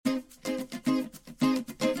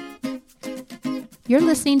You're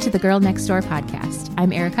listening to the Girl Next Door podcast.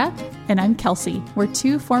 I'm Erica. And I'm Kelsey. We're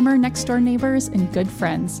two former next door neighbors and good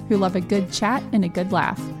friends who love a good chat and a good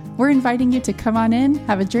laugh. We're inviting you to come on in,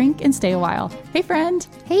 have a drink, and stay a while. Hey, friend.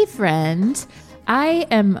 Hey, friend. I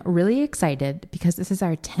am really excited because this is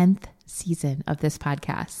our 10th season of this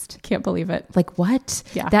podcast. Can't believe it. Like, what?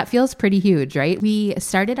 Yeah. That feels pretty huge, right? We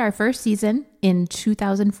started our first season in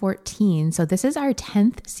 2014. So this is our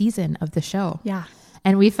 10th season of the show. Yeah.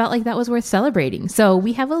 And we felt like that was worth celebrating. So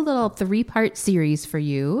we have a little 3-part series for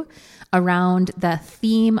you around the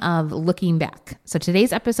theme of looking back. So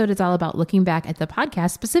today's episode is all about looking back at the podcast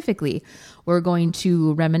specifically. We're going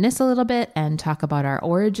to reminisce a little bit and talk about our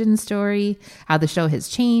origin story, how the show has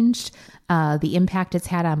changed, the impact it's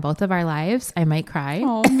had on both of our lives. I might cry.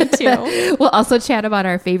 Oh, me too. We'll also chat about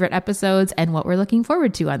our favorite episodes and what we're looking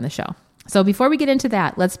forward to on the show. So before we get into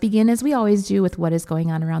that, let's begin as we always do with what is going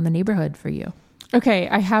on around the neighborhood for you. Okay,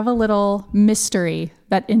 I have a little mystery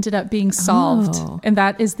that ended up being solved, and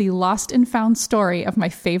that is the lost and found story of my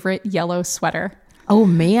favorite yellow sweater. Oh,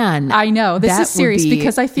 man. I know. This is serious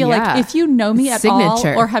because I feel like if you know me at all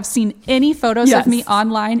or have seen any photos of me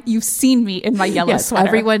online, you've seen me in my yellow sweater.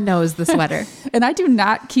 Everyone knows the sweater. And I do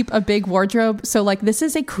not keep a big wardrobe. So like this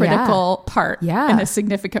is a critical part and a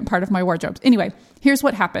significant part of my wardrobe. Anyway, here's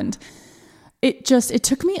what happened. It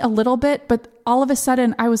took me a little bit, but all of a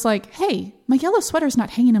sudden I was like, hey, my yellow sweater's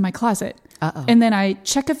not hanging in my closet. Uh-oh. And then I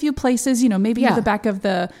check a few places, maybe in the back of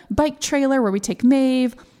the bike trailer where we take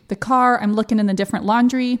Maeve, the car. I'm looking in the different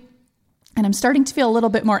laundry and I'm starting to feel a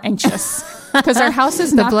little bit more anxious because our house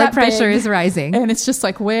is not that big. The blood pressure is rising. And it's just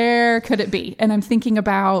like, where could it be? And I'm thinking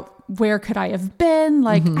about where could I have been?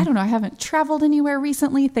 Like, I don't know. I haven't traveled anywhere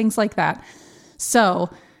recently, things like that.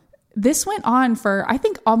 So this went on for, I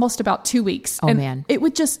think, almost about 2 weeks. Oh, and man. It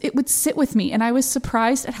would sit with me. And I was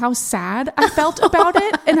surprised at how sad I felt about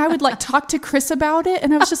it. And I would talk to Chris about it.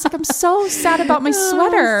 And I was just like, I'm so sad about my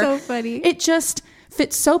sweater. So funny. It just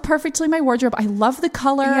fits so perfectly in my wardrobe. I love the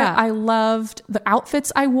color. Yeah. I loved the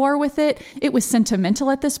outfits I wore with it. It was sentimental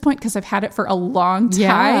at this point because I've had it for a long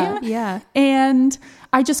time. Yeah. And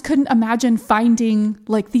I just couldn't imagine finding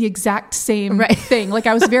the exact same thing.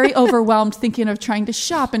 I was very overwhelmed thinking of trying to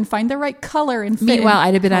shop and find the right color and fit. Meanwhile,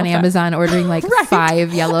 I'd have been on Amazon ordering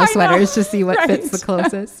 5 yellow sweaters to see what fits the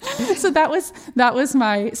closest. So that was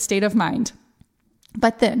my state of mind.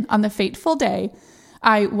 But then on the fateful day,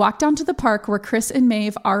 I walked down to the park where Chris and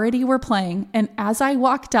Maeve already were playing. And as I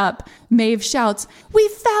walked up, Maeve shouts, "We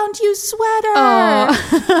found you sweater."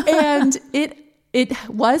 Oh. And it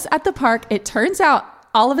was at the park. It turns out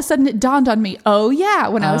all of a sudden it dawned on me,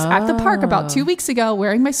 when I was at the park about 2 weeks ago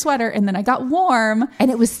wearing my sweater and then I got warm.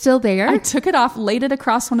 And it was still there? I took it off, laid it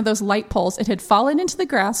across one of those light poles. It had fallen into the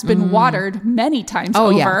grass, been watered many times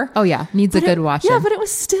over. Yeah. Oh, yeah. Needs a good washing. Yeah, but it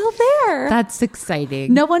was still there. That's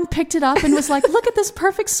exciting. No one picked it up and was like, look at this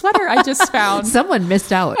perfect sweater I just found. Someone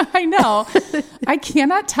missed out. I know. I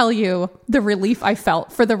cannot tell you the relief I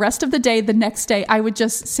felt. For the rest of the day, the next day, I would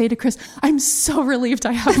just say to Chris, I'm so relieved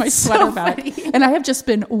I have my sweater back. And I have just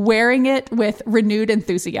been wearing it with renewed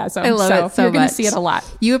enthusiasm. I love it so you're going much. to see it a lot.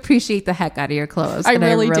 You appreciate the heck out of your clothes. I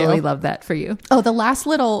really do. Love that for you. Oh, the last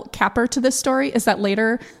little capper to this story is that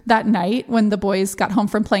later that night when the boys got home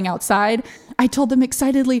from playing outside, I told them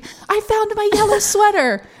excitedly, I found my yellow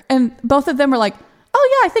sweater. And both of them were like,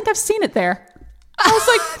 oh yeah, I think I've seen it there. I was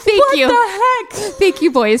like, Thank you. What the heck? Thank you,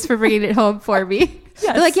 boys, for bringing it home for me.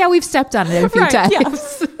 Yes. They're like, yeah, we've stepped on it a few times.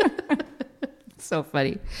 Yes. So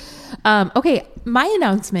funny. Okay, my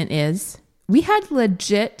announcement is we had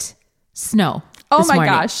legit snow. Oh my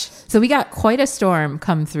morning. gosh. So we got quite a storm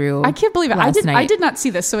come through. I can't believe it. I did not see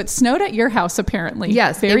this. So it snowed at your house apparently.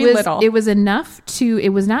 Yes. Very little. It was enough it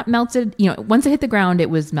was not melted. Once it hit the ground, it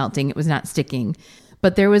was melting. It was not sticking.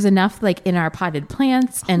 But there was enough in our potted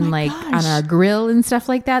plants and on our grill and stuff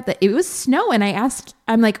like that it was snow. And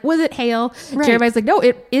I'm like, was it hail? Right. Jeremiah's like, no,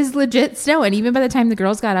 it is legit snow. And even by the time the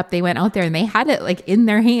girls got up, they went out there and they had it in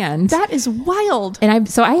their hand. That is wild. And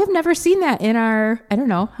I have never seen that in I don't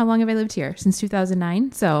know, how long have I lived here? Since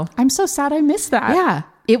 2009. So I'm so sad I missed that. Yeah.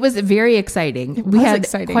 It was very exciting. We had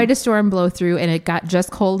quite a storm blow through and it got just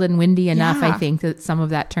cold and windy enough, I think, that some of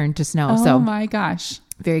that turned to snow. Oh my gosh.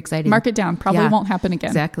 Very exciting. Mark it down. Probably won't happen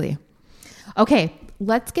again. Exactly. Okay,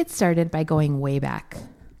 let's get started by going way back.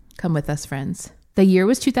 Come with us, friends. The year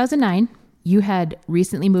was 2009. You had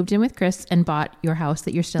recently moved in with Chris and bought your house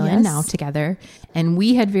that you're still in now together. And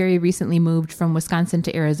we had very recently moved from Wisconsin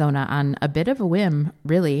to Arizona on a bit of a whim,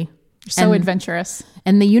 really. So adventurous.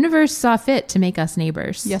 And the universe saw fit to make us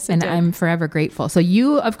neighbors. Yes, it and did. I'm forever grateful. So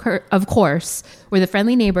you, of course, were the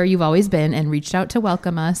friendly neighbor you've always been and reached out to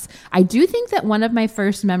welcome us. I do think that one of my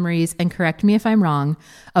first memories, and correct me if I'm wrong,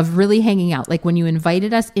 of really hanging out, like when you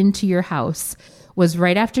invited us into your house, was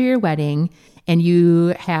right after your wedding. And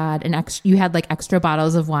you had like extra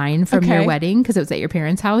bottles of wine from your wedding because it was at your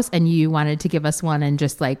parents' house, and you wanted to give us one and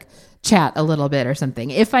just like chat a little bit or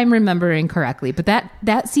something, if I'm remembering correctly. But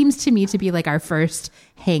that seems to me to be like our first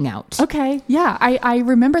hangout. Okay. Yeah. I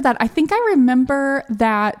remember that. I think I remember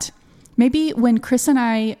that maybe when Chris and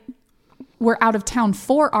I were out of town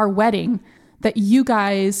for our wedding, that you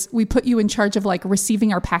guys, we put you in charge of like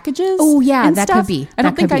receiving our packages. Oh yeah, that stuff. could be. I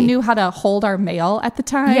don't think I knew how to hold our mail at the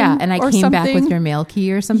time. Yeah, and I came back with your mail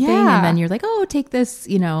key or something, and then you're like, "Oh, take this,"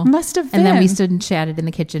 Must have been. And then we stood and chatted in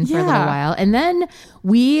the kitchen for a little while, and then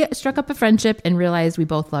we struck up a friendship and realized we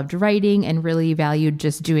both loved writing and really valued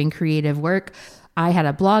just doing creative work. I had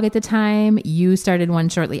a blog at the time. You started one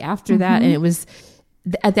shortly after that, and it was.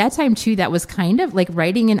 At that time too, that was kind of like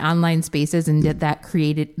writing in online spaces and that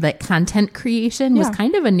created like content creation was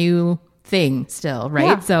kind of a new thing still, right?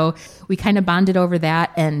 Yeah. So we kind of bonded over that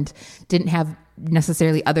and didn't have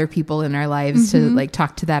necessarily other people in our lives to like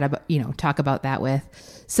talk about that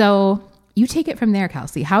with. So you take it from there,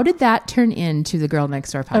 Kelsey. How did that turn into the Girl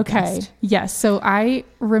Next Door podcast? Okay. Yes. So I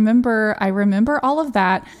remember all of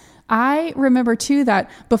that. I remember too that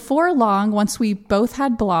before long, once we both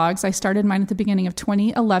had blogs, I started mine at the beginning of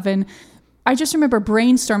 2011. I just remember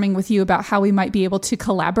brainstorming with you about how we might be able to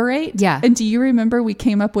collaborate. Yeah. And do you remember we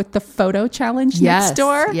came up with the photo challenge next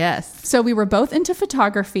door? Yes. So we were both into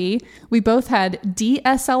photography. We both had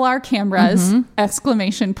DSLR cameras,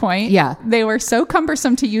 exclamation point. Yeah. They were so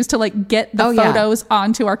cumbersome to use to like get the photos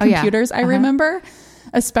onto our computers. I remember.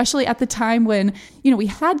 Especially at the time when, we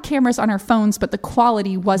had cameras on our phones, but the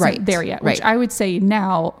quality wasn't there yet, which I would say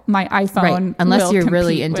now my iPhone, unless you're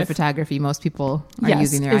really into photography, most people are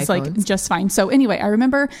using their iPhones. It's like just fine. So anyway, I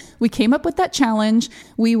remember we came up with that challenge.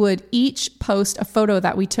 We would each post a photo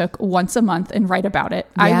that we took once a month and write about it.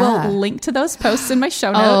 Yeah. I will link to those posts in my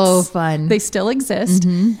show notes. Oh, fun. They still exist.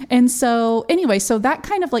 And so anyway, so that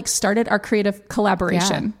kind of like started our creative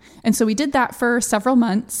collaboration. Yeah. And so we did that for several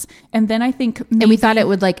months. And then I think and we thought it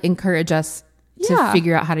would like encourage us to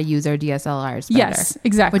figure out how to use our DSLRs better. Yes,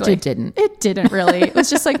 exactly. Which it didn't. It didn't really. It was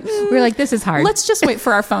just like, we're like, this is hard. Let's just wait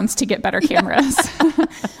for our phones to get better cameras.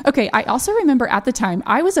 Okay. I also remember at the time,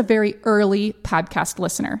 I was a very early podcast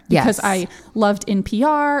listener because I loved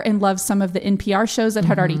NPR and loved some of the NPR shows that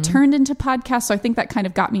had already turned into podcasts. So I think that kind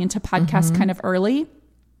of got me into podcasts kind of early.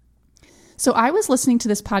 So I was listening to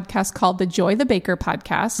this podcast called the Joy the Baker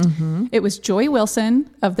podcast. It was Joy Wilson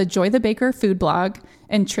of the Joy the Baker food blog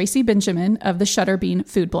and Tracy Benjamin of the Shutterbean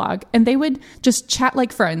food blog. And they would just chat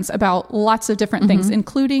like friends about lots of different things,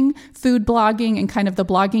 including food blogging and kind of the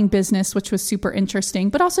blogging business, which was super interesting,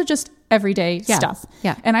 but also just everyday stuff.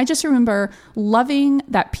 Yeah. And I just remember loving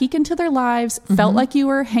that peek into their lives, felt like you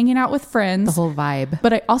were hanging out with friends. The whole vibe.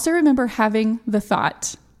 But I also remember having the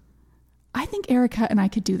thought, I think Erica and I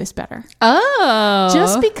could do this better. Oh.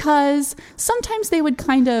 Just because sometimes they would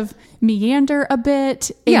kind of meander a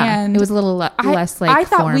bit. And it was a little less like I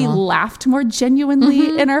thought formal. we laughed more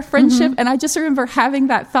genuinely in our friendship. And I just remember having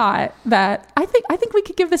that thought that I think we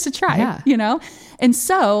could give this a try, And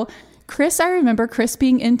so I remember Chris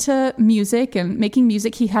being into music and making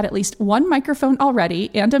music. He had at least one microphone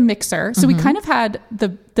already and a mixer. So we kind of had the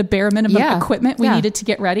bare minimum equipment we needed to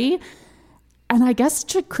get ready. And I guess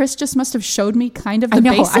Chris just must have showed me kind of the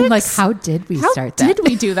basics. I'm like, how did we start that? How did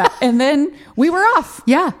we do that? And then we were off.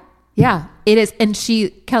 Yeah. Yeah, it is. And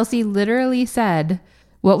Kelsey literally said,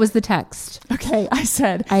 what was the text? Okay. I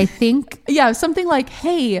said, I think. Yeah. Something like,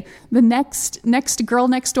 hey, the next Girl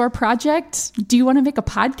Next Door project, do you want to make a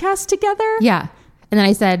podcast together? Yeah. And then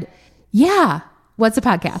I said, yeah, what's a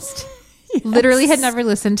podcast? Yes. Literally had never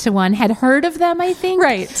listened to one, had heard of them, I think.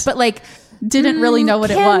 Right. But like, didn't really know what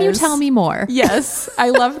it was. Can you tell me more? Yes. I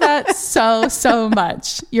love that so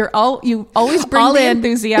much. You always bring all the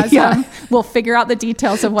enthusiasm. Yeah. We'll figure out the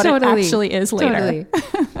details of what it actually is later.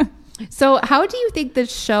 Totally. So how do you think the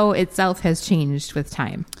show itself has changed with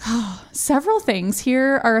time? Several things.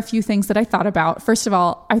 Here are a few things that I thought about. First of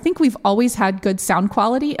all, I think we've always had good sound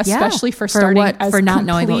quality, especially for starting as for not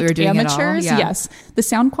knowing what we were doing amateurs. At all. Yeah. Yes. The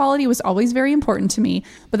sound quality was always very important to me,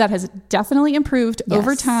 but that has definitely improved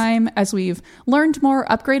over time as we've learned more,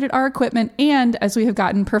 upgraded our equipment, and as we have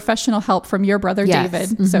gotten professional help from your brother,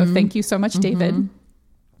 David. So thank you so much, David.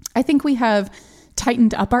 I think we have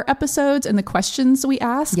tightened up our episodes and the questions we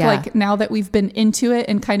ask. Like now that we've been into it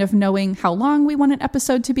and kind of knowing how long we want an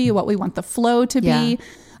episode to be, what we want the flow to be.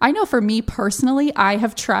 I know for me personally, I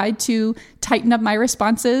have tried to tighten up my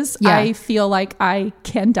responses. Yeah. I feel like I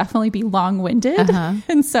can definitely be long-winded.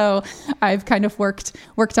 And so I've kind of worked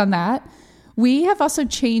on that. We have also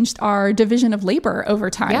changed our division of labor over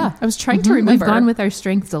time. Yeah. I was trying to remember. We've gone with our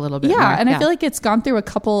strengths a little bit more. And I feel like it's gone through a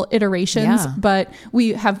couple iterations, but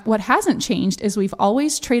what hasn't changed is we've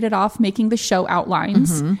always traded off making the show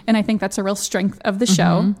outlines. And I think that's a real strength of the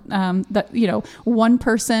show. That, one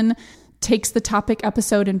person takes the topic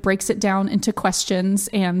episode and breaks it down into questions.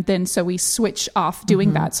 And then so we switch off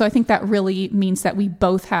doing that. So I think that really means that we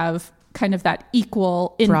both have kind of that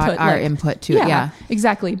equal input. Brought our input to it. Yeah,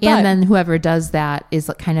 exactly. And then whoever does that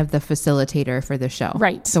is kind of the facilitator for the show.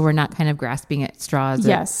 Right. So we're not kind of grasping at straws.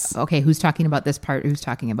 Yes. Okay, who's talking about this part? Who's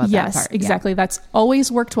talking about that part? Yes, exactly. That's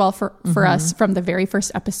always worked well for us from the very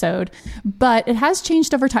first episode. But it has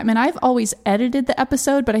changed over time. And I've always edited the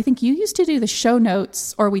episode, but I think you used to do the show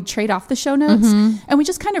notes, or we'd trade off the show notes. And we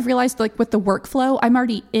just kind of realized, like, with the workflow, I'm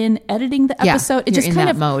already in editing the episode. It just kind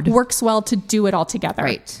of works well to do it all together.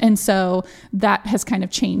 Right. And so that has kind of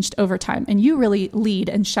changed over time. And you really lead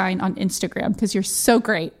and shine on Instagram because you're so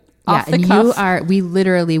great. Off the cuff. We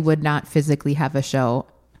literally would not physically have a show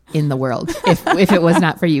in the world if it was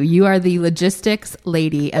not for you. You are the logistics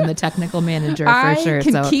lady and the technical manager for sure. I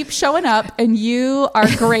can keep showing up, and you are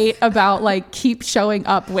great about like keep showing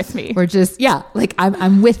up with me. We're just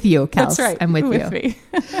I'm with you, Kels. That's right. I'm with you. Me.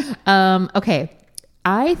 Okay.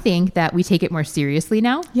 I think that we take it more seriously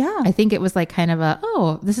now. Yeah. I think it was like kind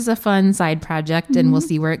of this is a fun side project and we'll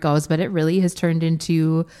see where it goes. But it really has turned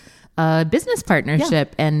into a business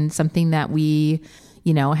partnership and something that we,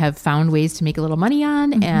 have found ways to make a little money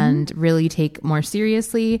on and really take more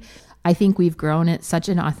seriously. I think we've grown at such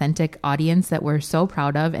an authentic audience that we're so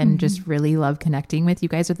proud of and just really love connecting with. You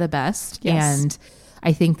guys are the best. Yes. And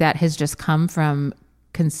I think that has just come from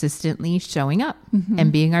consistently showing up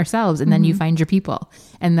and being ourselves, and then you find your people,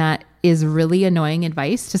 and that is really annoying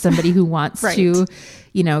advice to somebody who wants to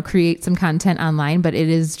create some content online, but it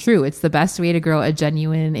is true. It's the best way to grow a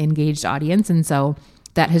genuine, engaged audience. And so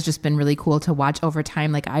that has just been really cool to watch over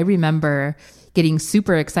time. Like, I remember getting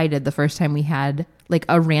super excited the first time we had like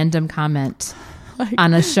a random comment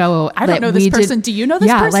on a show. I don't know this person. Do you know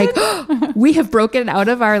this person? Like we have broken out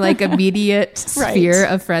of our like immediate sphere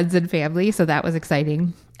of friends and family. So that was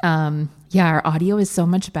exciting. Our audio is so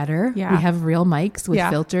much better. Yeah. We have real mics with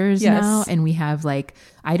filters now. And we have like,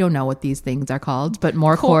 I don't know what these things are called, but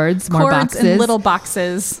more cords, more boxes. And little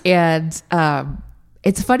boxes. And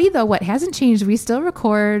it's funny though, what hasn't changed, we still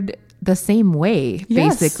record the same way,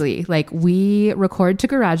 basically. Like, we record to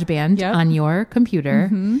GarageBand on your computer.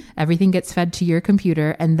 Everything gets fed to your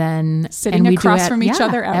computer, and then sitting across from each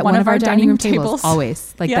other at one of our dining room tables.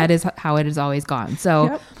 Always. Like, that is how it has always gone.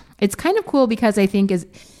 So it's kind of cool because I think is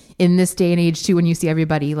in this day and age too, when you see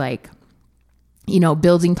everybody like,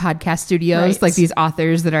 building podcast studios, like these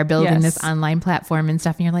authors that are building this online platform and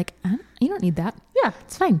stuff. And you're like, you don't need that. Yeah.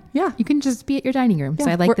 It's fine. Yeah. You can just be at your dining room. So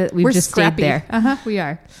I like that we've just scrappy. Stayed there. We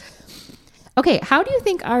are. Okay, how do you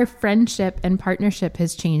think our friendship and partnership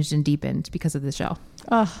has changed and deepened because of the show?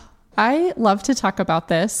 I love to talk about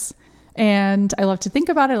this, and I love to think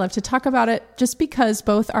about it. I love to talk about it just because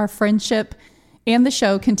both our friendship and the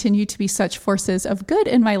show continue to be such forces of good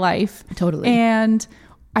in my life. Totally. And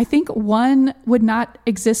I think one would not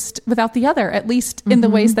exist without the other, at least in the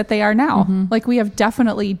ways that they are now. Like, we have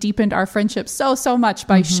definitely deepened our friendship so much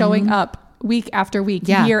by showing up week after week,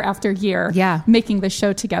 year after year, making the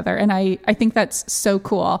show together. And I think that's so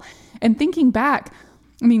cool. And thinking back,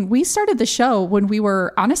 I mean, we started the show when we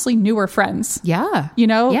were honestly newer friends. Yeah.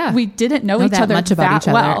 We didn't know each other much about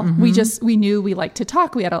that well. We knew we liked to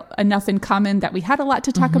talk. We had enough in common that we had a lot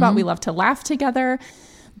to talk about. We loved to laugh together.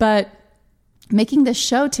 But making this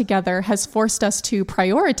show together has forced us to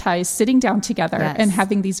prioritize sitting down together and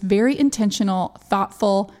having these very intentional,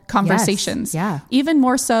 thoughtful conversations. Even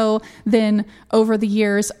more so than over the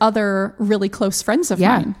years, other really close friends of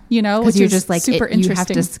mine, because you're just like, super interesting. You have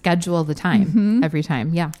to schedule the time every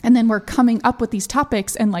time. Yeah. And then we're coming up with these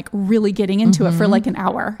topics and like really getting into it for like an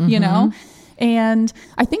hour, And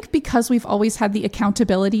I think because we've always had the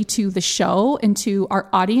accountability to the show and to our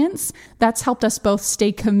audience, that's helped us both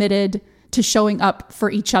stay committed to showing up for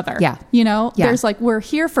each other. There's like, we're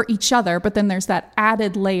here for each other, but then there's that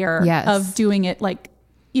added layer of doing it like,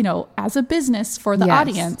 as a business for the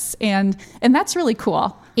audience. And that's really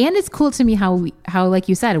cool. And it's cool to me how like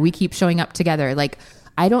you said, we keep showing up together. Like,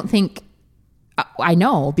 I don't think, I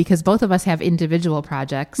know, because both of us have individual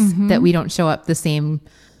projects that we don't show up the same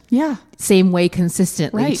same way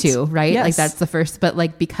consistently too, right? Yes. Like that's the first, but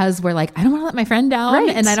like, because we're like, I don't want to let my friend down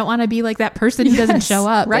and I don't want to be like that person who doesn't show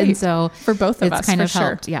up. Right. And so for both of us, it's kind of sure.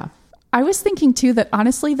 helped. Yeah. I was thinking too that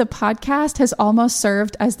honestly, the podcast has almost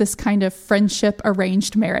served as this kind of friendship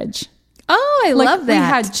arranged marriage. Oh, I love that. We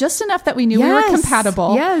had just enough that we knew we were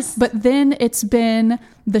compatible. Yes. But then it's been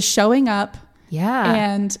the showing up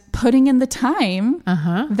and putting in the time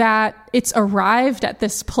that it's arrived at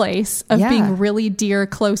this place of being really dear,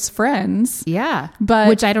 close friends. Yeah. But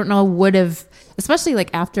which I don't know would have, especially like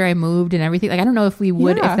after I moved and everything, like I don't know if we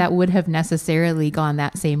would, if that would have necessarily gone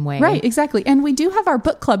that same way. Right, exactly. And we do have our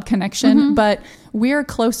book club connection, but we're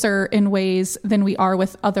closer in ways than we are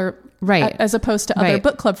with other, as opposed to other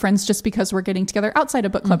book club friends, just because we're getting together outside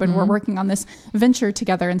of book club and we're working on this venture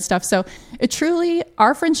together and stuff. So it truly,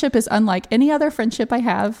 our friendship is unlike any other friendship I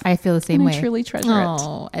have. I feel the same way. I truly treasure it.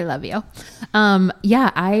 Oh, I love you.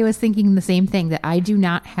 I was thinking the same thing, that I do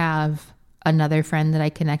not have another friend that I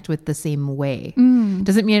connect with the same way.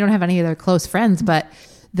 Doesn't mean I don't have any other close friends, but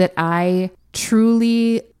that I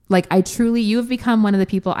truly, you have become one of the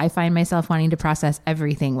people I find myself wanting to process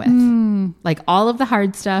everything with. Like all of the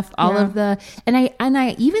hard stuff, all of the, and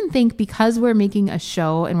I even think because we're making a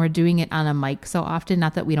show and we're doing it on a mic so often,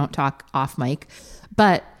 not that we don't talk off mic,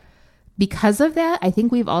 but because of that, I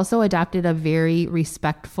think we've also adopted a very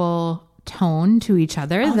respectful tone to each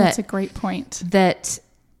other. That's a great point. That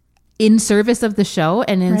in service of the show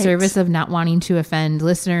and in service of not wanting to offend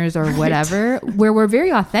listeners or whatever, where we're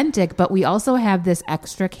very authentic, but we also have this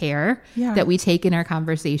extra care that we take in our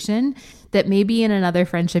conversation that maybe in another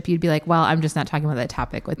friendship, you'd be like, well, I'm just not talking about that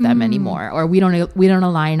topic with them anymore. Or we don't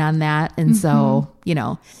align on that. And so,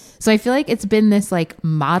 so I feel like it's been this like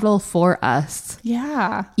model for us.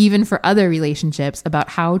 Yeah. Even for other relationships about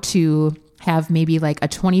how to have maybe like a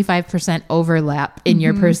 25% overlap in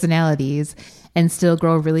your personalities and still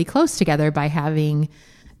grow really close together by having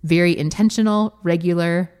very intentional,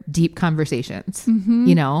 regular, deep conversations,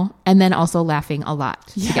 and then also laughing a lot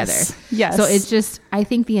together. Yes. So it's just, I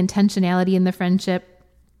think the intentionality in the friendship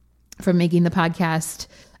from making the podcast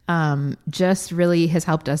just really has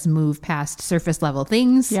helped us move past surface level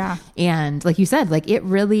things. Yeah. And like you said, like it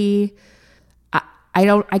really,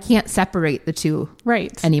 I can't separate the two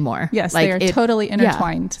anymore. Yes, like they are totally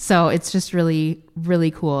intertwined. Yeah. So it's just really,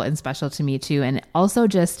 really cool and special to me too. And also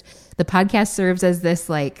just the podcast serves as this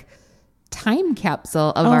like time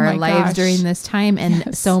capsule of our lives during this time.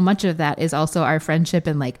 And so much of that is also our friendship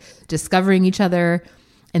and like discovering each other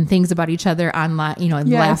and things about each other online, and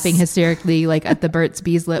laughing hysterically, like at the Burt's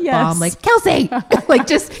Bees lip balm, like Kelsey, like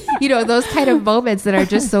just, those kind of moments that are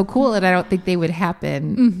just so cool. And I don't think they would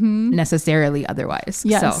happen necessarily otherwise.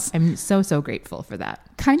 Yes. So I'm so grateful for that.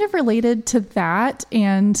 Kind of related to that.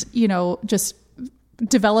 And, just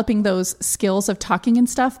developing those skills of talking and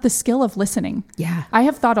stuff, the skill of listening. Yeah. I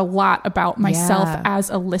have thought a lot about myself as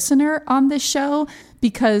a listener on this show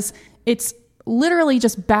because it's literally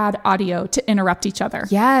just bad audio to interrupt each other.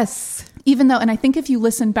 Yes. Even though, and I think if you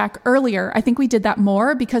listen back earlier, I think we did that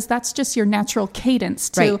more because that's just your natural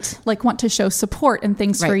cadence to like want to show support and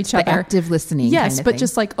things for each other. Active listening. Yes. Kind of but thing.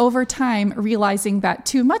 Just like over time, realizing that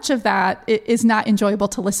too much of that is not enjoyable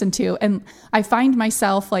to listen to. And I find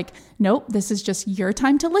myself like, nope, this is just your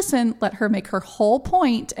time to listen. Let her make her whole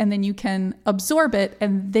point and then you can absorb it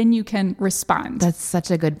and then you can respond. That's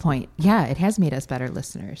such a good point. Yeah. It has made us better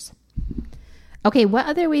listeners. Okay. What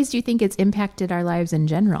other ways do you think it's impacted our lives in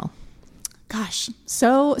general? Gosh,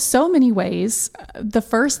 so many ways. The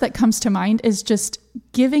first that comes to mind is just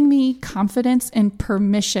giving me confidence and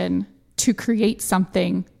permission to create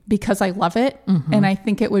something because I love it. And I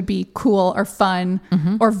think it would be cool or fun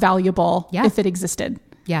or valuable if it existed.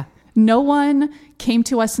 Yeah. No one came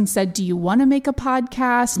to us and said, do you want to make a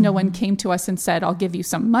podcast? No one came to us and said, I'll give you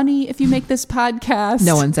some money if you make this podcast.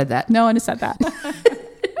 No one said that. No one has said that.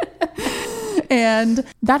 And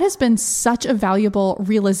that has been such a valuable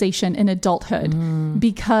realization in adulthood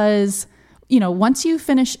because, once you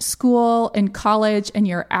finish school and college and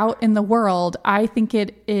you're out in the world, I think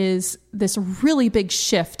it is this really big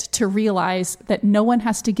shift to realize that no one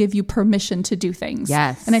has to give you permission to do things.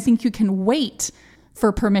 Yes. And I think you can wait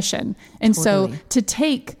for permission. And so to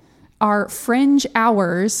take our fringe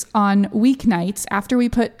hours on weeknights after we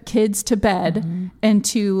put kids to bed and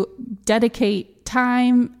to dedicate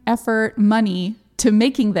time, effort, money to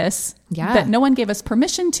making this that no one gave us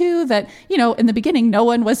permission to, that, in the beginning, no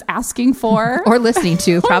one was asking for or listening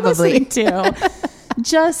to, probably.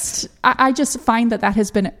 I just find that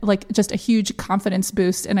has been like just a huge confidence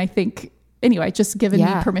boost. And I think, anyway, just given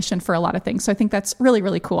me permission for a lot of things. So I think that's really,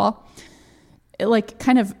 really cool. Like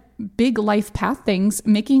kind of big life path things,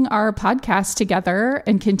 making our podcast together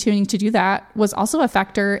and continuing to do that was also a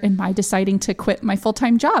factor in my deciding to quit my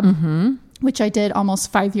full-time job. Mm-hmm. Which I did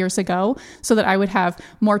almost 5 years ago, so that I would have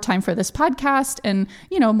more time for this podcast and,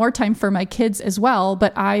 more time for my kids as well.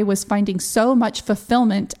 But I was finding so much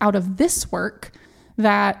fulfillment out of this work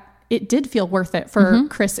that it did feel worth it for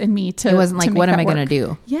Chris and me to. It wasn't like, what am I going to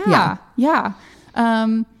do? Yeah.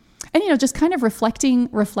 And, just kind of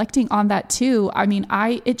reflecting on that too. I mean,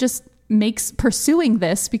 it just makes pursuing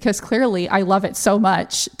this, because clearly I love it so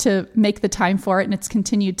much, to make the time for it. And it's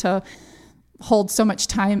continued to hold so much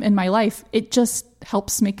time in my life. It just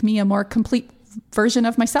helps make me a more complete version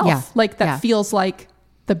of myself. Yeah. Feels like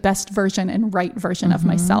the best version and right version of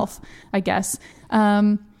myself, I guess.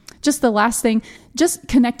 Just the last thing, just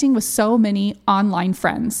connecting with so many online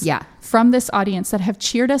friends from this audience that have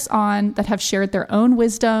cheered us on, that have shared their own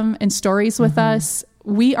wisdom and stories with us.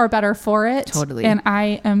 We are better for it. Totally. And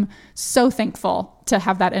I am so thankful to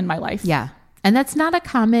have that in my life. Yeah. And that's not a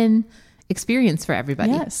common experience for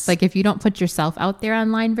everybody. Yes. Like if you don't put yourself out there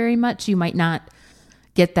online very much, you might not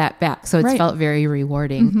get that back. So it's felt very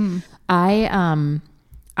rewarding.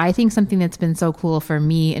 I think something that's been so cool for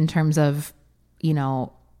me in terms of,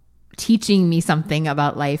 teaching me something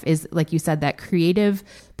about life is, like you said, that creative,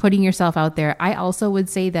 putting yourself out there. I also would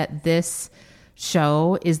say that this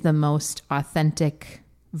show is the most authentic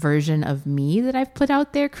version of me that I've put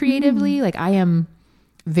out there creatively. Like I am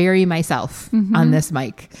very myself on this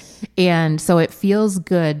mic. And so it feels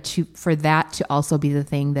good for that to also be the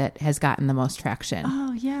thing that has gotten the most traction.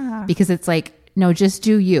 Oh yeah. Because it's like, no, just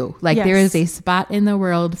do you. Like there is a spot in the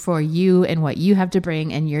world for you and what you have to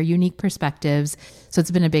bring and your unique perspectives. So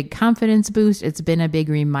it's been a big confidence boost. It's been a big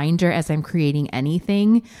reminder as I'm creating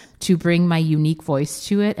anything to bring my unique voice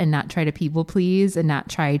to it and not try to people please and not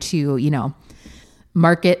try to,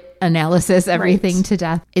 market analysis everything to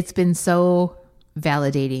death. It's been so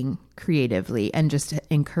validating creatively and just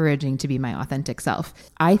encouraging to be my authentic self.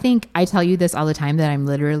 I think I tell you this all the time, that I'm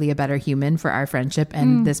literally a better human for our friendship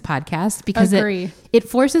and this podcast, because it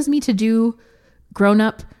forces me to do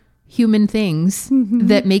grown-up human things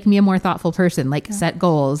that make me a more thoughtful person, like set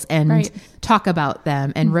goals and talk about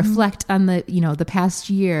them and reflect on the past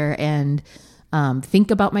year and think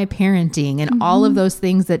about my parenting and all of those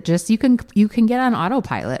things that just you can get on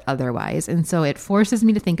autopilot otherwise. And so it forces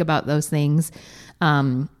me to think about those things.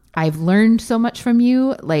 I've learned so much from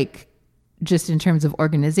you, like just in terms of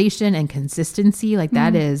organization and consistency. Like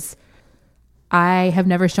that is, I have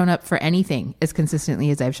never shown up for anything as consistently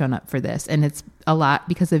as I've shown up for this. And it's a lot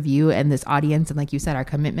because of you and this audience. And like you said, our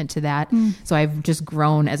commitment to that. So I've just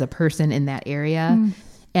grown as a person in that area.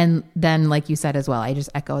 And then, like you said as well, I just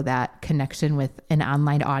echo that connection with an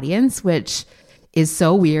online audience, which is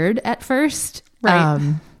so weird at first.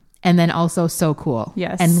 Right. And then also so cool.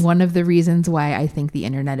 Yes. And one of the reasons why I think the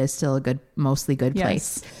internet is still a mostly good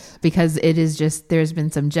place, because it is just, there's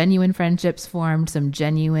been some genuine friendships formed, some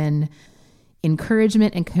genuine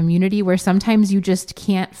encouragement and community where sometimes you just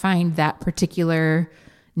can't find that particular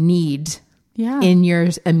need in your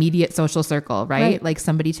immediate social circle, right? Like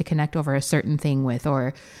somebody to connect over a certain thing with,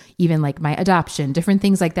 or even like my adoption, different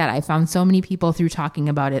things like that. I found so many people through talking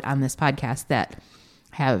about it on this podcast that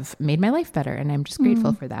have made my life better. And I'm just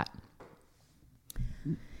grateful for that.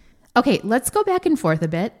 Okay, let's go back and forth a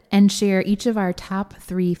bit and share each of our top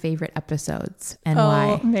 3 favorite episodes and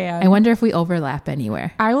why. Man. I wonder if we overlap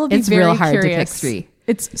anywhere. I will be it's very real hard curious. to pick 3.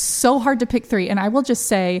 It's so hard to pick 3. And I will just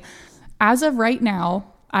say, as of right now,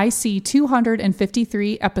 I see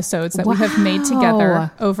 253 episodes that we have made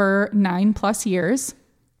together over 9+ years.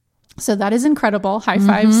 So that is incredible. High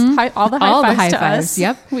fives, all the high fives to us.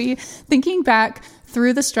 Yep. We, thinking back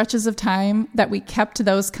through the stretches of time that we kept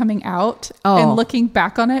those coming out and looking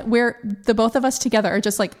back on it, where the both of us together are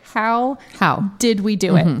just like, how did we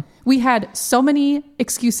do it? We had so many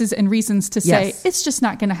excuses and reasons to say, it's just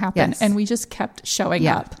not going to happen. And we just kept showing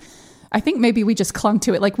up. I think maybe we just clung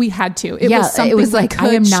to it. Like we had to. It was something it was like, I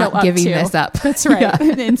am not giving this up. That's right.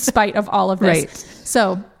 In spite of all of this.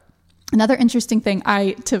 So another interesting thing,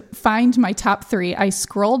 to find my top 3, I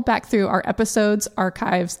scrolled back through our episodes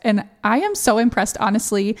archives, and I am so impressed,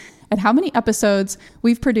 honestly, at how many episodes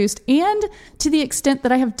we've produced, and to the extent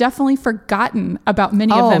that I have definitely forgotten about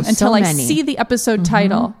many of them until I see the episode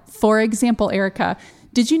title. For example, Erica,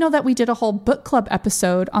 did you know that we did a whole book club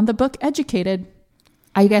episode on the book Educated?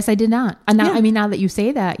 I guess I did not. Now, I mean, now that you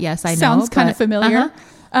say that, yes, I know. Sounds kind of familiar.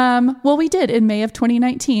 Well, we did in May of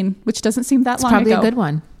 2019, which doesn't seem that long ago. Probably a good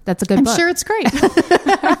one. That's a good book. I'm sure it's great.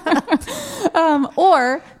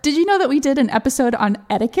 Or did you know that we did an episode on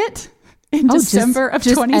etiquette? in December of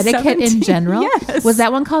 2017. Etiquette in general? Yes. Was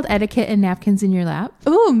that one called Etiquette and Napkins in Your Lap?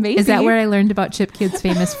 Oh, maybe. Is that where I learned about Chip Kid's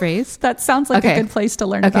famous phrase? That sounds like a good place to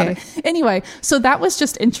learn about it. Anyway, so that was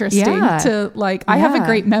just interesting to like, I have a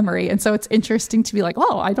great memory. And so it's interesting to be like,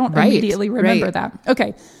 oh, I don't immediately remember that.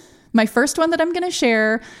 Okay. My first one that I'm going to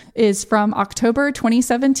share is from October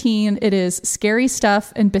 2017. It is Scary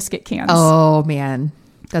Stuff and Biscuit Cans. Oh, man.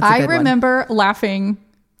 That's a good one. I remember laughing,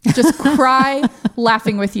 just cry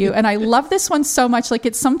laughing with you. And I love this one so much. Like,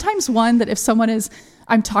 it's sometimes one that if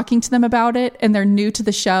I'm talking to them about it and they're new to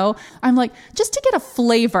the show, I'm like, just to get a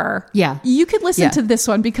flavor. Yeah. You could listen to this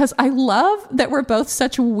one because I love that we're both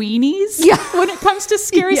such weenies when it comes to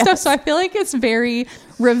scary stuff. So I feel like it's very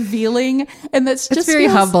revealing, and that's just very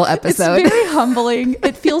humble episode. It's very humbling.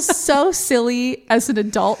 It feels so silly as an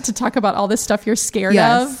adult to talk about all this stuff you're scared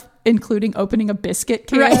of, including opening a biscuit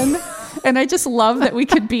can. And I just love that we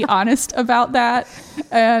could be honest about that.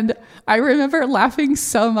 And I remember laughing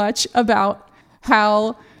so much about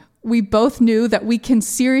how we both knew that we can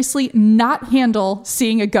seriously not handle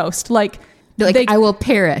seeing a ghost. Like I will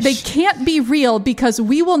perish. They can't be real because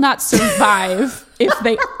we will not survive if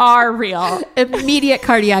they are real. Immediate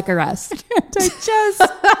cardiac arrest.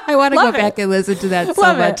 I want to go back and listen to that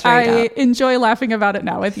so much right now. I enjoy laughing about it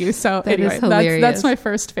now with you. So anyway, that's my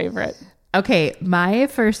first favorite. Okay, my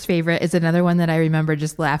first favorite is another one that I remember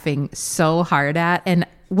just laughing so hard at. And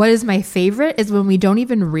what is my favorite is when we don't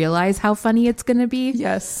even realize how funny it's going to be.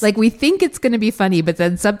 Yes. Like we think it's going to be funny, but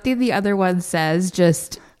then something the other one says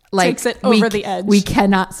just like takes it over the edge. We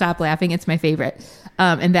cannot stop laughing. It's my favorite.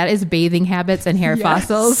 And that is bathing habits and hair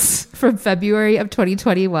fossils from February of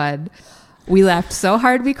 2021. We laughed so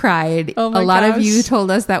hard we cried. Oh my A lot gosh. of you told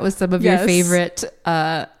us that was some of your favorite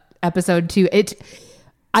episode too.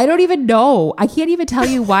 I don't even know. I can't even tell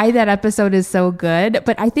you why that episode is so good.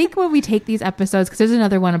 But I think when we take these episodes, because there's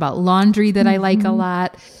another one about laundry that I like a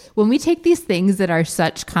lot. When we take these things that are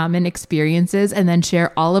such common experiences and then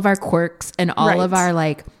share all of our quirks and all of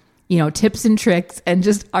our tips and tricks and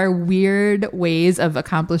just our weird ways of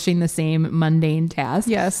accomplishing the same mundane task.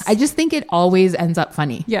 Yes. I just think it always ends up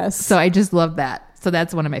funny. Yes. So I just love that. So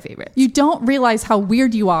that's one of my favorites. You don't realize how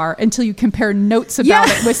weird you are until you compare notes about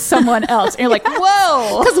it with someone else. And you're like,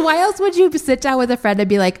 whoa. Because why else would you sit down with a friend and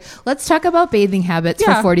be like, let's talk about bathing habits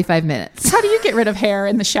for 45 minutes? How do you get rid of hair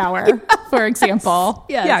in the shower, for example?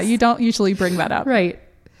 Yes. Yeah, you don't usually bring that up. Right.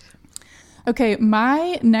 Okay,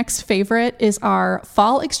 my next favorite is our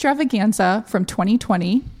fall extravaganza from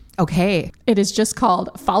 2020. Okay. It is just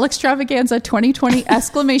called Fall Extravaganza 2020 !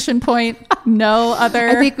 No other.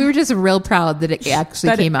 I think we were just real proud that it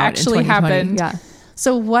actually came out in 2020. Happened. Yeah.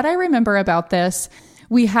 So what I remember about this,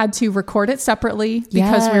 we had to record it separately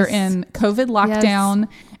because we were in COVID lockdown.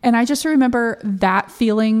 Yes. And I just remember that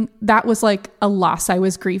feeling. That was like a loss I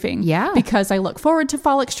was grieving. Yeah. Because I look forward to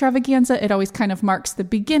Fall Extravaganza. It always kind of marks the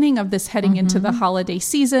beginning of this heading into the holiday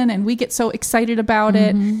season. And we get so excited about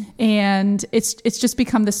it. And it's just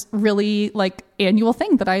become this really like annual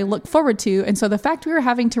thing that I look forward to. And so the fact we were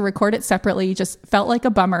having to record it separately just felt like a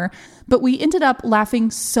bummer. But we ended up laughing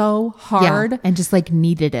so hard. Yeah, and just like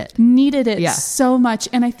needed it so much.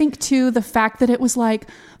 And I think too, the fact that it was like,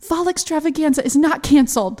 Fall Extravaganza is not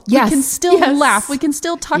canceled. Yes. We can still laugh. We can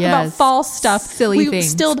still talk about fall stuff. Silly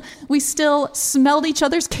things. We still smelled each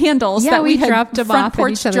other's candles that we had dropped them front off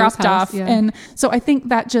porch at each dropped house. off. Yeah. And so I think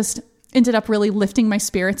that just ended up really lifting my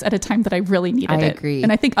spirits at a time that I really needed it. I agree.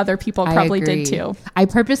 And I think other people probably did too. I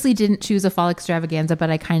purposely didn't choose a Fall Extravaganza, but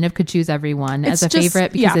I kind of could choose every one as a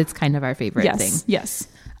favorite because it's kind of our favorite thing. Yes.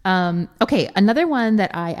 Okay. Another one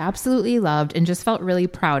that I absolutely loved and just felt really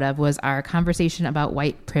proud of was our conversation about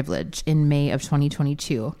white privilege in May of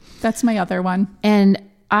 2022. That's my other one. And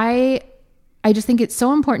I just think it's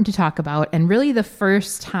so important to talk about, and really the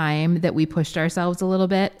first time that we pushed ourselves a little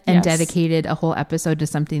bit and dedicated a whole episode to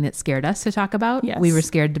something that scared us to talk about. Yes. We were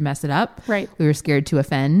scared to mess it up. Right. We were scared to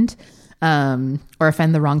offend, or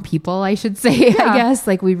offend the wrong people, I should say, I guess.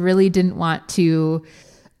 Like we really didn't want to,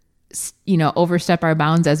 overstep our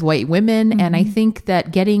bounds as white women. And I think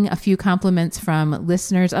that getting a few compliments from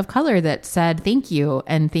listeners of color that said, thank you.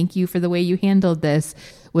 And thank you for the way you handled this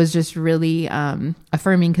was just really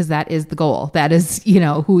affirming, because that is the goal. That is,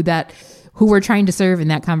 who we're trying to serve in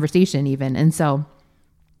that conversation even. And so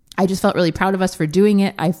I just felt really proud of us for doing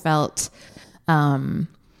it. I felt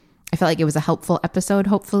like it was a helpful episode,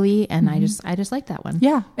 hopefully. And I just liked that one.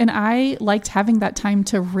 Yeah. And I liked having that time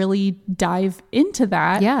to really dive into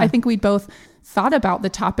that. Yeah. I think we both thought about the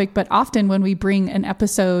topic, but often when we bring an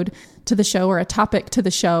episode to the show or a topic to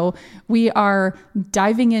the show, we are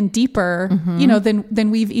diving in deeper,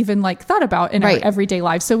 than we've even like thought about in our everyday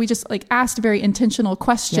lives. So we just like asked very intentional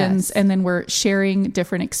questions, and then we're sharing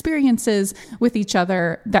different experiences with each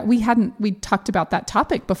other that we talked about that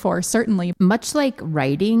topic before, certainly. Much like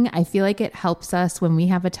writing, I feel like it helps us when we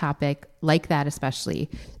have a topic like that, especially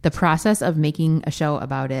the process of making a show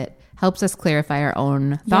about it helps us clarify our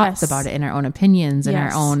own thoughts about it and our own opinions and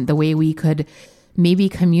our own, the way we could maybe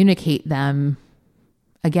communicate them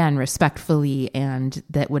again, respectfully, and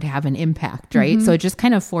that would have an impact, right? So it just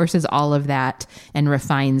kind of forces all of that and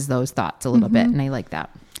refines those thoughts a little bit. And I like that.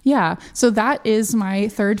 Yeah. So that is my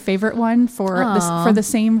third favorite one for the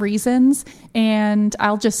same reasons. And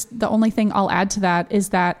the only thing I'll add to that is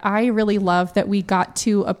that I really love that we got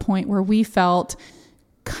to a point where we felt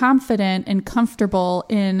confident and comfortable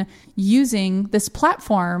in using this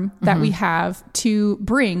platform that we have to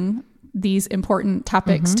bring these important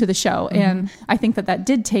topics to the show. And I think that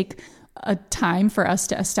did take a time for us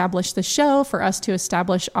to establish the show, for us to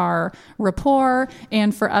establish our rapport,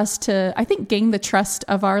 and for us to, I think, gain the trust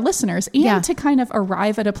of our listeners, and to kind of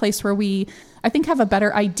arrive at a place where we, I think, have a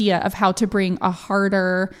better idea of how to bring a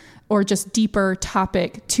harder or just deeper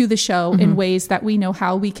topic to the show in ways that we know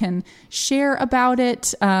how we can share about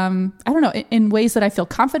it. I don't know, in ways that I feel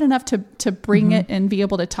confident enough to bring it and be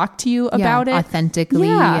able to talk to you about it authentically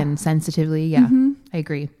and sensitively. Yeah, I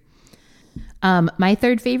agree. My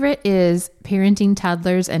third favorite is Parenting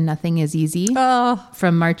Toddlers and Nothing is Easy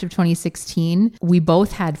from March of 2016. We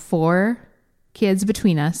both had 4 kids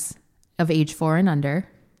between us of age 4 and under.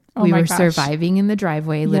 We were surviving in the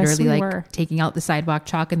driveway, literally taking out the sidewalk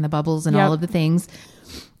chalk and the bubbles and all of the things.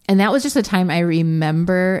 And that was just a time I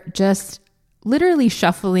remember just literally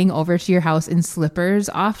shuffling over to your house in slippers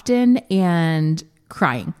often and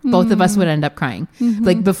crying. Both of us would end up crying.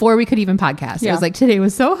 Like before we could even podcast. It was like, today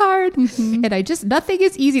was so hard. And nothing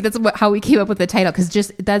is easy. That's how we came up with the title.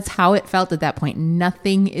 Cause that's how it felt at that point.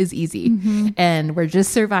 Nothing is easy. And we're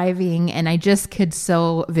just surviving. And I just could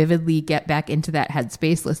so vividly get back into that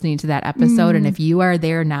headspace listening to that episode. And if you are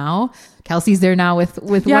there now, Kelsey's there now with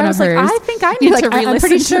one of hers. I think I need to re-listen I'm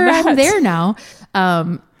pretty sure to that. I'm there now.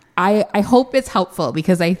 I hope it's helpful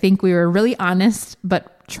because I think we were really honest,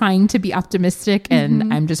 but trying to be optimistic,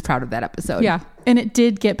 and I'm just proud of that episode. Yeah. And it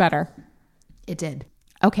did get better. It did.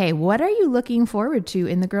 Okay. What are you looking forward to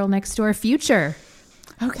in the Girl Next Door future?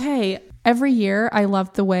 Okay. Every year I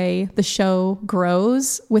love the way the show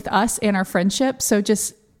grows with us and our friendship. So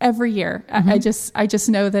just every year, I just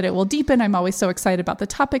know that it will deepen. I'm always so excited about the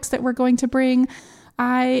topics that we're going to bring.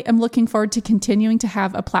 I am looking forward to continuing to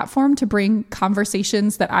have a platform to bring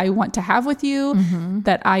conversations that I want to have with you,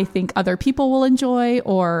 that I think other people will enjoy,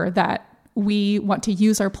 or that we want to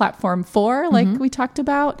use our platform for, like we talked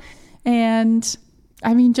about. And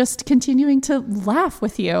I mean, just continuing to laugh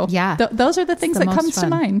with you. Yeah. Those are the things that comes to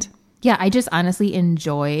mind. Yeah. I just honestly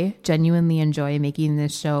genuinely enjoy making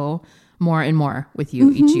this show more and more with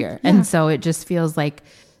you each year. Yeah. And so it just feels like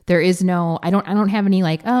there is no, I don't have any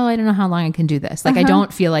like, oh, I don't know how long I can do this. Like, I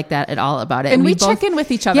don't feel like that at all about it. And we check in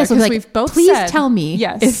with each other because we've both please said, tell me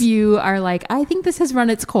if you are like, I think this has run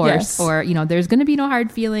its course, or, there's going to be no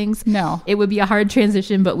hard feelings. No, it would be a hard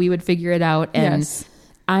transition, but we would figure it out. And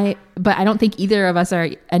but I don't think either of us are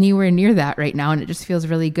anywhere near that right now. And it just feels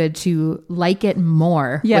really good to like it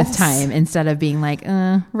more with time instead of being like,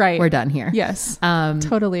 we're done here. Yes.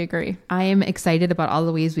 Totally agree. I am excited about all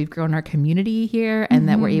the ways we've grown our community here and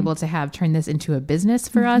that we're able to turn this into a business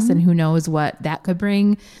for us, and who knows what that could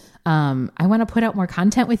bring. I want to put out more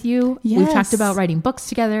content with you. We've talked about writing books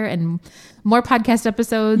together and more podcast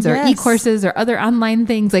episodes or e-courses or other online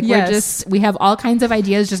things. Like we have all kinds of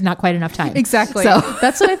ideas, just not quite enough time. Exactly. So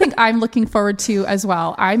that's what I think I'm looking forward to as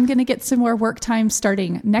well. I'm going to get some more work time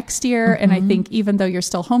starting next year. And I think even though you're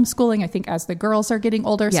still homeschooling, I think as the girls are getting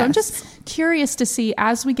older. So I'm just curious to see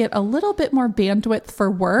as we get a little bit more bandwidth for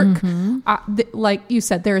work, like you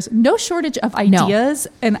said, there's no shortage of ideas.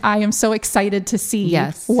 No. And I am so excited to see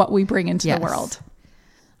what we bring into the world.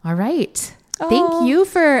 All right. Thank you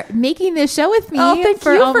for making this show with me. Oh, thank you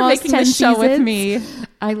for making this show with me.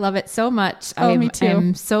 I love it so much. Me too.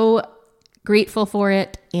 I'm so grateful for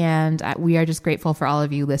it. And we are just grateful for all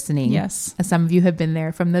of you listening. Yes. Some of you have been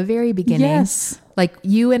there from the very beginning. Yes. Like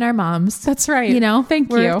you and our moms. That's right.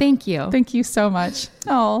 Thank you. Thank you. Thank you so much.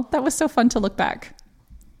 Oh, that was so fun to look back.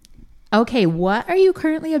 Okay. What are you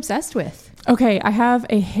currently obsessed with? Okay, I have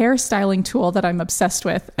a hairstyling tool that I'm obsessed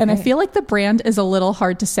with, and I feel like the brand is a little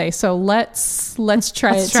hard to say. So let's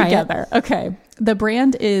try it together. Okay, the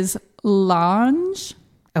brand is Lange.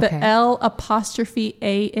 The L'Ange.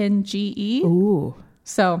 Ooh,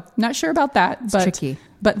 So not sure about that, but tricky.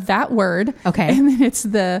 But that word. Okay. And then it's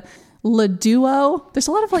the Leduo. There's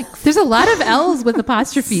a lot of L's with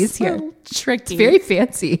apostrophes so here. Tricky. It's very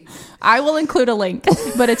fancy. I will include a link,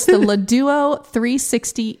 but it's the Leduo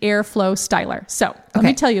 360 Airflow Styler. So let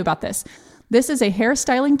me tell you about this. This is a hair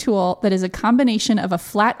styling tool that is a combination of a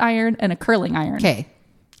flat iron and a curling iron. Okay.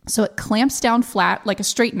 So it clamps down flat like a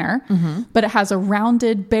straightener, but it has a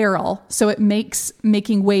rounded barrel. So it makes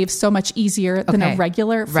making waves so much easier than a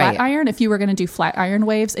regular flat iron. If you were going to do flat iron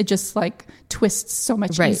waves, it just like twists so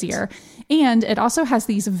much easier. And it also has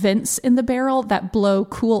these vents in the barrel that blow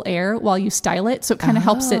cool air while you style it. So it kind of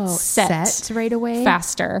helps it set right away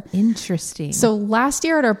faster. Interesting. So last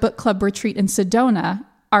year at our book club retreat in Sedona,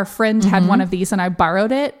 our friend had one of these and I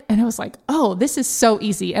borrowed it and I was like, oh, this is so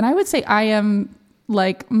easy. And I would say I am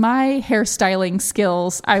like my hairstyling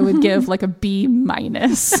skills, I would give like a B-.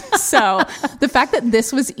 So the fact that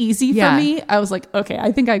this was easy for me, I was like, okay,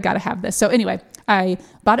 I think I got to have this. So anyway, I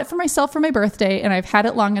bought it for myself for my birthday and I've had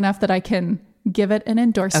it long enough that I can give it an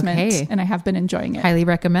endorsement and I have been enjoying it. Highly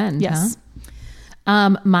recommend. Yes.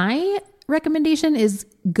 Huh? My recommendation is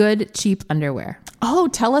good, cheap underwear. Oh,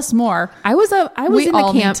 tell us more. I was in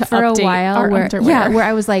the camp for a while where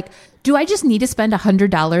I was like, do I just need to spend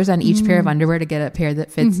 $100 on each pair of underwear to get a pair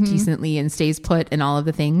that fits decently and stays put and all of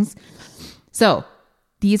the things? So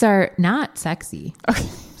these are not sexy. Okay.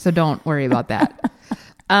 So don't worry about that.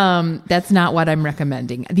 That's not what I'm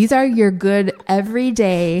recommending. These are your good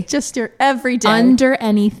everyday, just your everyday under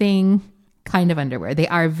anything kind of underwear. They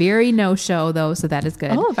are very no-show though, so that is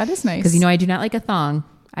good. Oh, that is nice. Because you know I do not like a thong.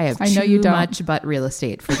 I have too much butt real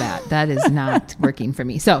estate for that. That is not working for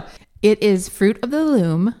me. So it is Fruit of the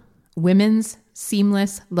Loom women's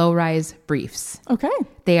seamless low-rise briefs. Okay.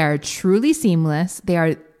 They are truly seamless. They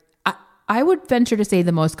are, I would venture to say,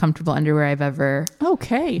 the most comfortable underwear I've ever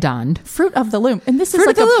donned. Fruit of the Loom. And this is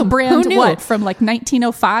like a brand, what, from like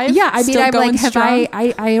 1905? Yeah, I mean, I'm like,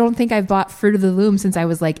 I don't think I've bought Fruit of the Loom since I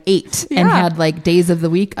was like 8 and had like days of the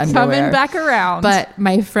week underwear. Coming back around. But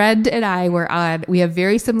my friend and I we have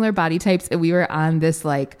very similar body types and we were on this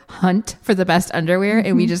like hunt for the best underwear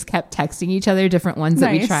and we just kept texting each other different ones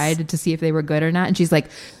that we tried to see if they were good or not. And she's like,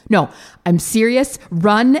 no, I'm serious.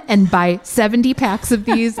 Run and buy 70 packs of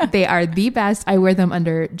these. They are the best. I wear them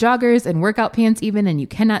under joggers and workout pants even, and you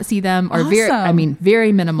cannot see them, or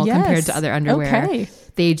very minimal compared to other underwear. Okay.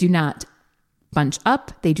 They do not bunch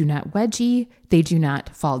up. They do not wedgie. They do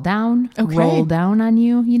not fall down, roll down on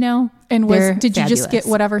you, you know? And did you just get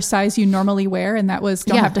whatever size you normally wear? And that was,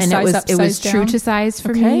 have to size up, it was true to size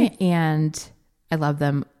for me. And I love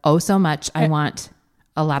them so much. I want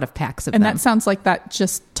a lot of packs of them. And that sounds like that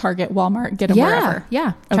just Target, Walmart, get them wherever.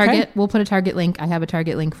 Yeah. Target. We'll put a Target link. I have a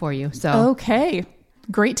Target link for you. So okay.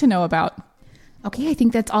 Great to know about. Okay, I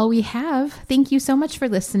think that's all we have. Thank you so much for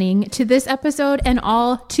listening to this episode and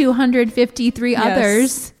all 253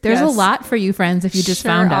 others. There's a lot for you, friends, if you just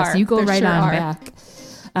found us. You go back.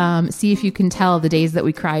 See if you can tell the days that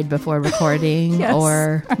we cried before recording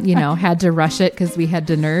or, had to rush it because we had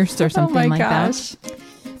to nurse or something that.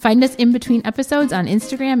 Find us in between episodes on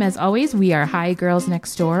Instagram. As always, we are Hi Girls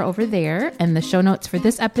Next Door over there. And the show notes for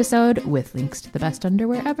this episode with links to the best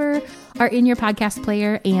underwear ever are in your podcast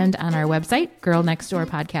player and on our website,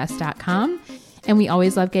 girlnextdoorpodcast.com. And we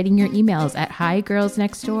always love getting your emails at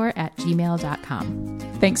higirlsnextdoor@gmail.com.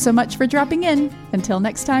 Thanks so much for dropping in. Until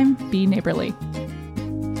next time, be neighborly.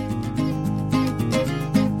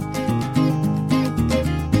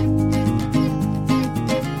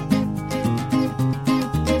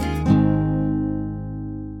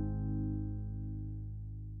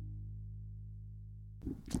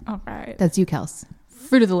 All right. That's you, Kels.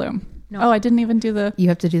 Fruit of the Loom. No. Oh, I didn't even do the... You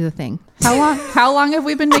have to do the thing. How long have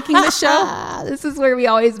we been making this show? This is where we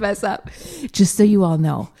always mess up. Just so you all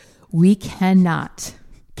know, we cannot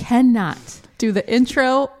do the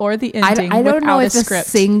intro or the ending I don't know if a script. A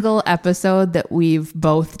single episode that we've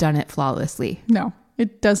both done it flawlessly. No,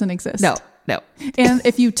 it doesn't exist. No. And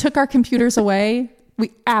if you took our computers away,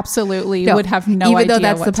 we absolutely would have no idea. Even though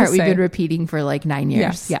that's what the part to we've say. been repeating for like 9 years.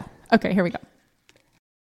 Yes. Yeah. Okay, here we go.